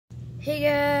Hey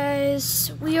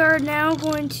guys, we are now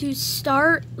going to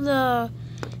start the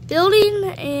building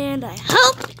and I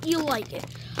hope you like it.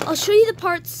 I'll show you the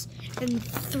parts in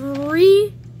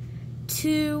 3,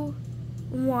 2,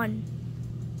 1.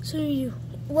 So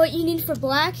what you need for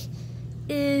black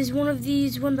is one of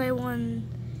these 1x1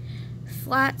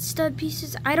 flat stud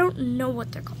pieces. I don't know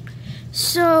what they're called.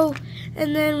 So,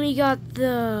 and then we got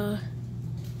the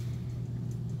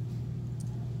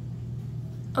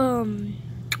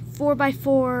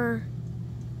 4x4,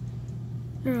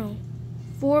 no,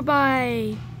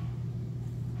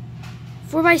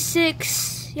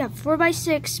 4x6, yeah,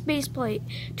 4x6 base plate,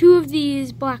 2 of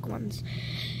these black ones.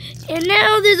 And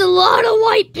now there's a lot of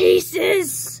white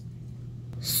pieces.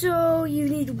 So you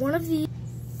need 1 of these,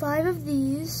 5 of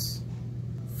these,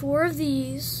 4 of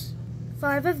these,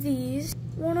 5 of these,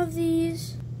 1 of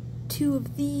these, 2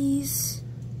 of these,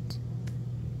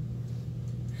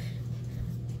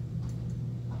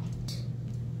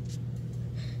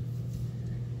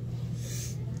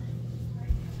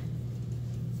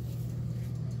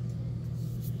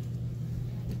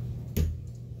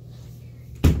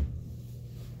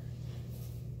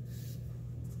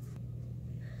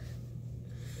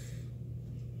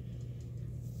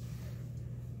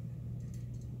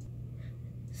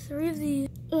 3 of these,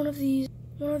 1 of these,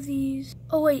 1 of these.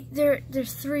 Oh wait,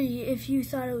 there's 3. If you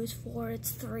thought it was 4,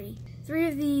 it's 3. 3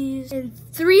 of these and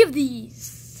 3 of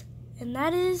these. And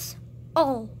that is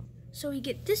all. So we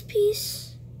get this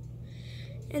piece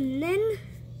and then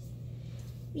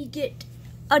we get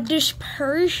a dish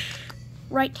purge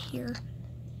right here.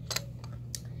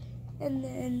 And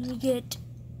then we get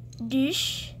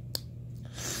dish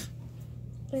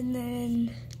and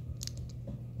then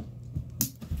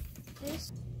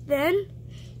this. Then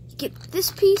you get this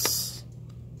piece,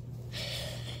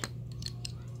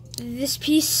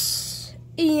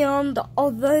 and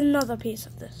another piece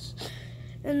of this.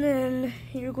 And then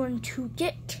you're going to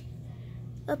get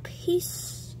a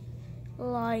piece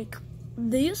like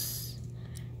this.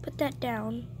 Put that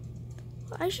down.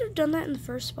 I should have done that in the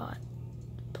first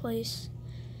place.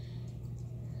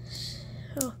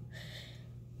 So,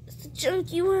 it's the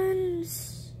junky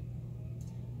ones.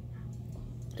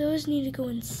 Those need to go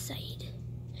inside.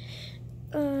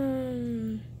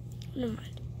 Never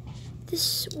mind.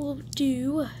 This will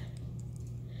do.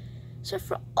 So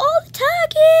for all the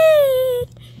talking,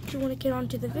 if you want to get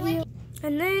onto the video,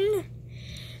 and then,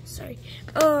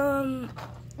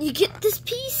 you get this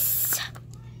piece,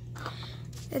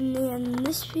 and then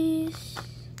this piece,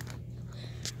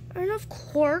 and of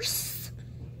course,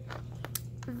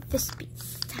 this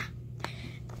piece,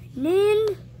 and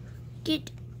then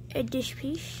get a dish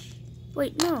piece.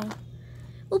 Wait, no.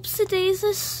 Oopsie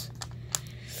daisies.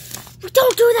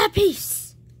 Don't do that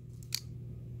piece.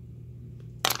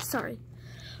 Sorry.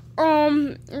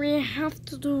 We have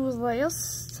to do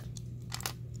this.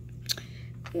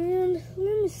 And let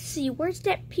me see. Where's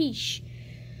that piece?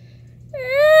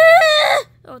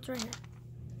 Oh, it's right here.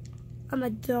 I'm a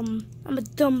dumb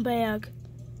bag.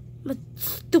 I'm a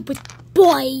stupid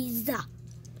boys.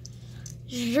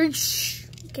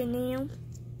 Okay, now.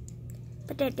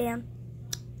 Put that down.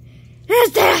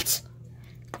 There's that!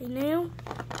 Okay, now.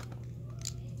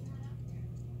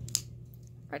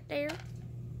 Right there.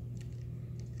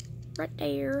 Right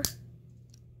there.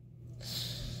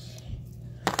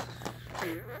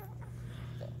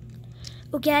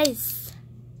 Oh, guys.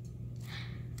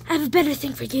 I have a better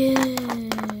thing for you.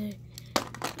 I'm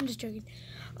just joking.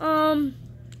 Let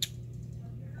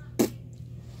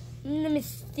me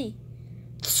see.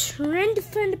 Trying to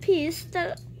find a piece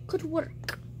that could work.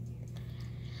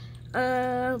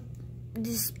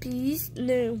 This piece,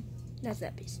 no, not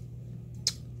that piece.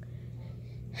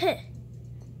 Hey.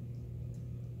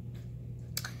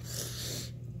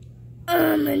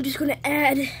 I'm just gonna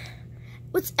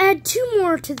let's add 2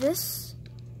 more to this.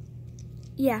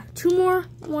 Yeah, 2 more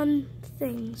 1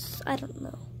 things, I don't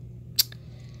know.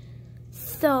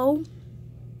 So,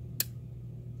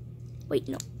 wait,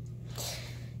 no.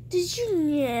 Did you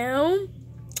know?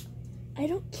 I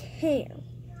don't care.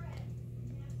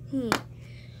 I'm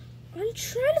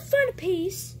trying to find a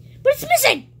piece, but it's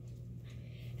missing.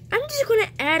 I'm just gonna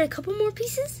add a couple more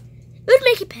pieces. It would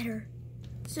make it better.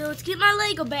 So let's get my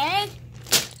Lego bag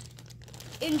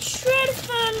and try to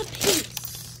find the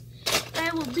piece.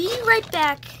 I will be right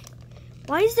back.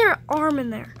 Why is there an arm in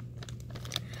there?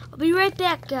 I'll be right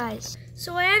back, guys.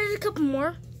 So I added a couple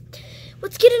more.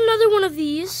 Let's get another one of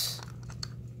these.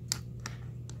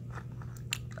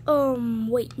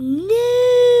 Wait,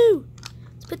 no.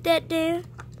 Let's put that down.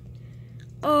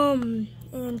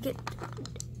 And get,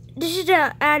 this is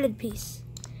an added piece.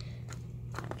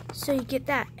 So you get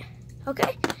that,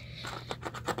 okay?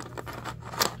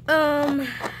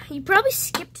 You probably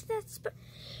skipped that spot.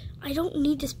 I don't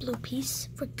need this blue piece,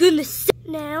 for goodness sake.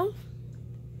 Now,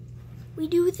 we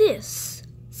do this.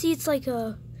 See, it's like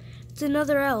it's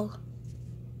another L,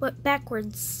 but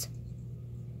backwards.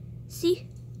 See?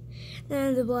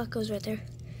 Then the black goes right there.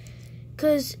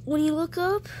 Because when you look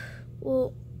up,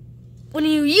 well, when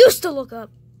you used to look up,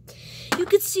 you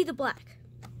could see the black.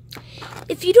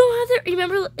 If you don't have that,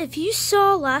 remember, if you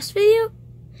saw last video,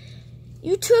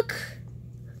 you took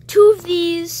 2 of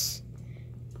these.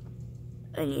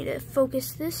 I need to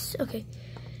focus this. Okay.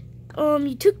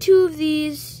 You took 2 of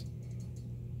these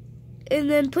and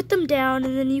then put them down,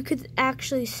 and then you could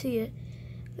actually see it.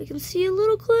 I can see a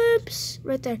little glimpse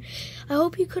right there. I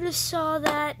hope you could have saw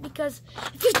that, because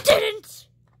if you didn't,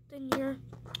 then you're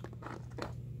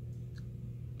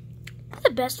the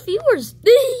best viewers.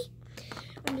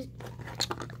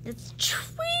 That's true.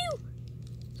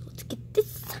 So let's get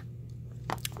this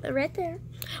right there.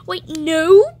 Wait,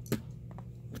 no.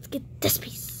 Let's get this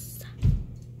piece.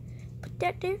 Put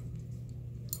that there.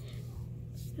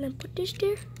 And then put this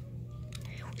there.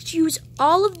 Let's use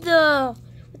all of the.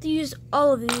 Let's use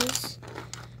all of these.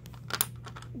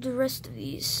 The rest of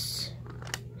these.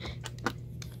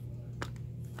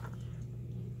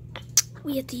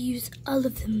 We have to use all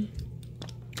of them.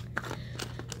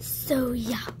 So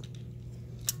yeah.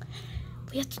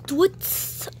 We have to do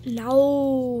it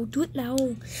now. Do it now.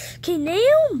 Okay,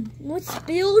 now let's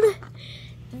build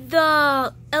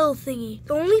the L thingy.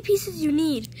 The only pieces you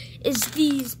need is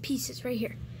these pieces right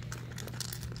here.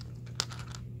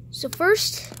 So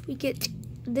first, we get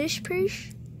this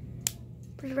piece.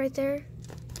 Put it right there.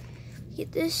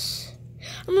 Get this.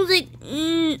 I'm like,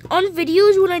 on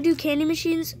videos when I do candy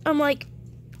machines, I'm like,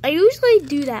 I usually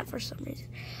do that for some reason.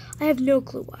 I have no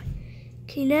clue why.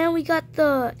 Okay, now we got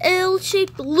the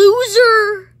L-shaped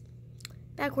loser.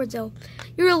 Backwards L.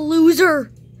 You're a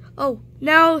loser. Oh,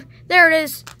 now, there it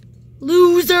is.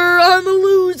 Loser, I'm a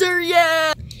loser,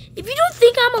 yeah. If you don't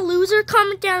think I'm a loser,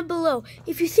 comment down below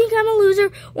if you think I'm a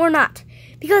loser or not.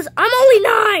 Because I'm only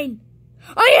 9.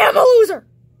 I am a loser.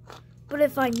 But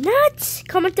if I'm not,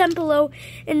 comment down below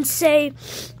and say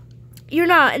you're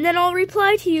not. And then I'll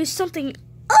reply to you something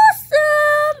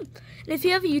awesome. And if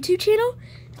you have a YouTube channel,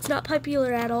 it's not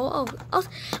popular at all, I'll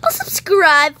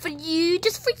subscribe for you,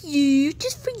 just for you,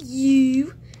 just for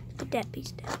you. Put that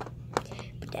piece down.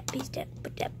 Put that piece down.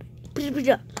 Put that.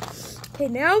 Okay,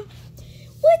 now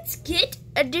let's get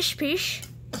a dish piece.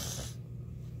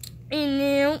 And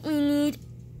now we need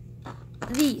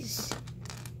these.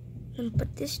 And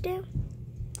put this down.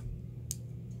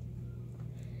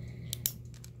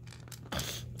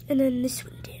 And then this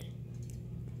one down.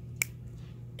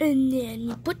 And then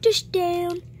you put this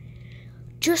down.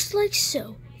 Just like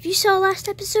so. If you saw last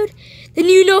episode, then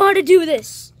you know how to do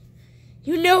this.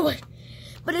 You know it.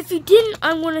 But if you didn't,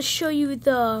 I'm going to show you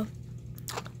the,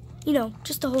 you know,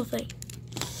 just the whole thing.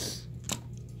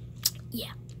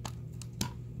 Yeah.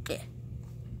 Yeah.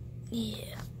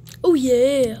 Yeah. Oh,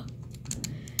 yeah.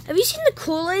 Have you seen the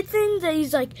Kool-Aid thing that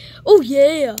he's like, oh,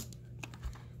 yeah.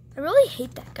 I really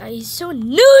hate that guy. He's so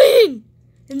annoying.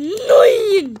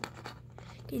 Annoying.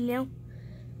 Okay, now,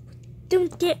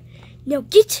 now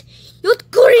get your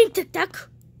green Tic Tac,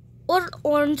 or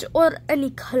orange, or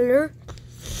any color.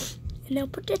 And now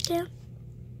put that down.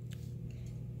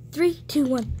 3, 2,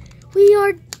 1. We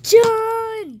are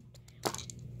done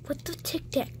with the Tic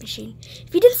Tac machine.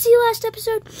 If you didn't see last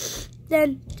episode,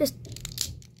 then just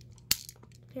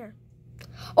here.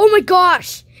 Oh my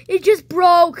gosh! It just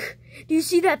broke. Do you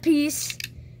see that piece?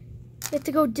 You have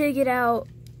to go dig it out.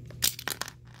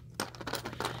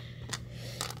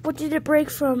 What did it break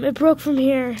from? It broke from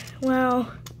here.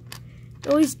 Wow. It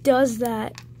always does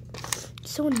that.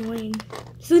 It's so annoying.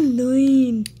 So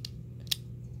annoying.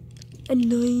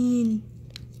 Annoying.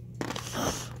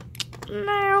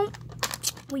 Now,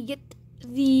 we get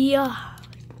the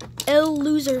L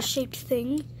loser shaped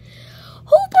thing.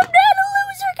 Hope I'm not a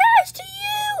loser, guys, to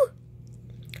you!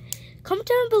 Comment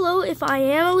down below if I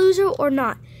am a loser or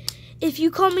not. If you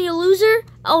call me a loser,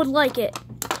 I would like it.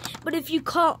 But if you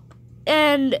call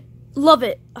and love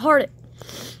it, heart it.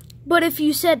 But if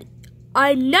you said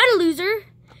I'm not a loser,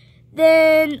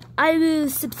 then I will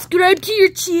subscribe to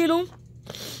your channel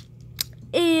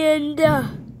and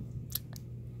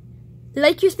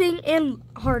like your thing and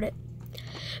heart it.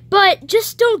 But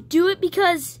just don't do it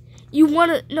because you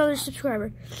want another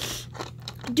subscriber.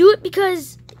 Do it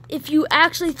because if you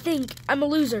actually think I'm a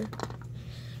loser.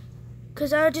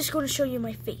 Because I'm just going to show you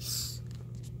my face.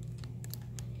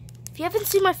 If you haven't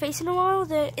seen my face in a while,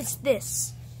 then it's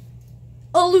this.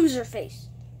 A loser face.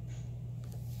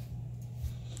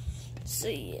 So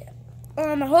yeah.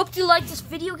 I hope you liked this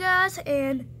video, guys,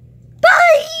 and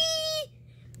bye!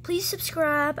 Please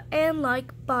subscribe and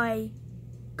like. Bye,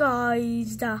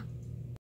 guys.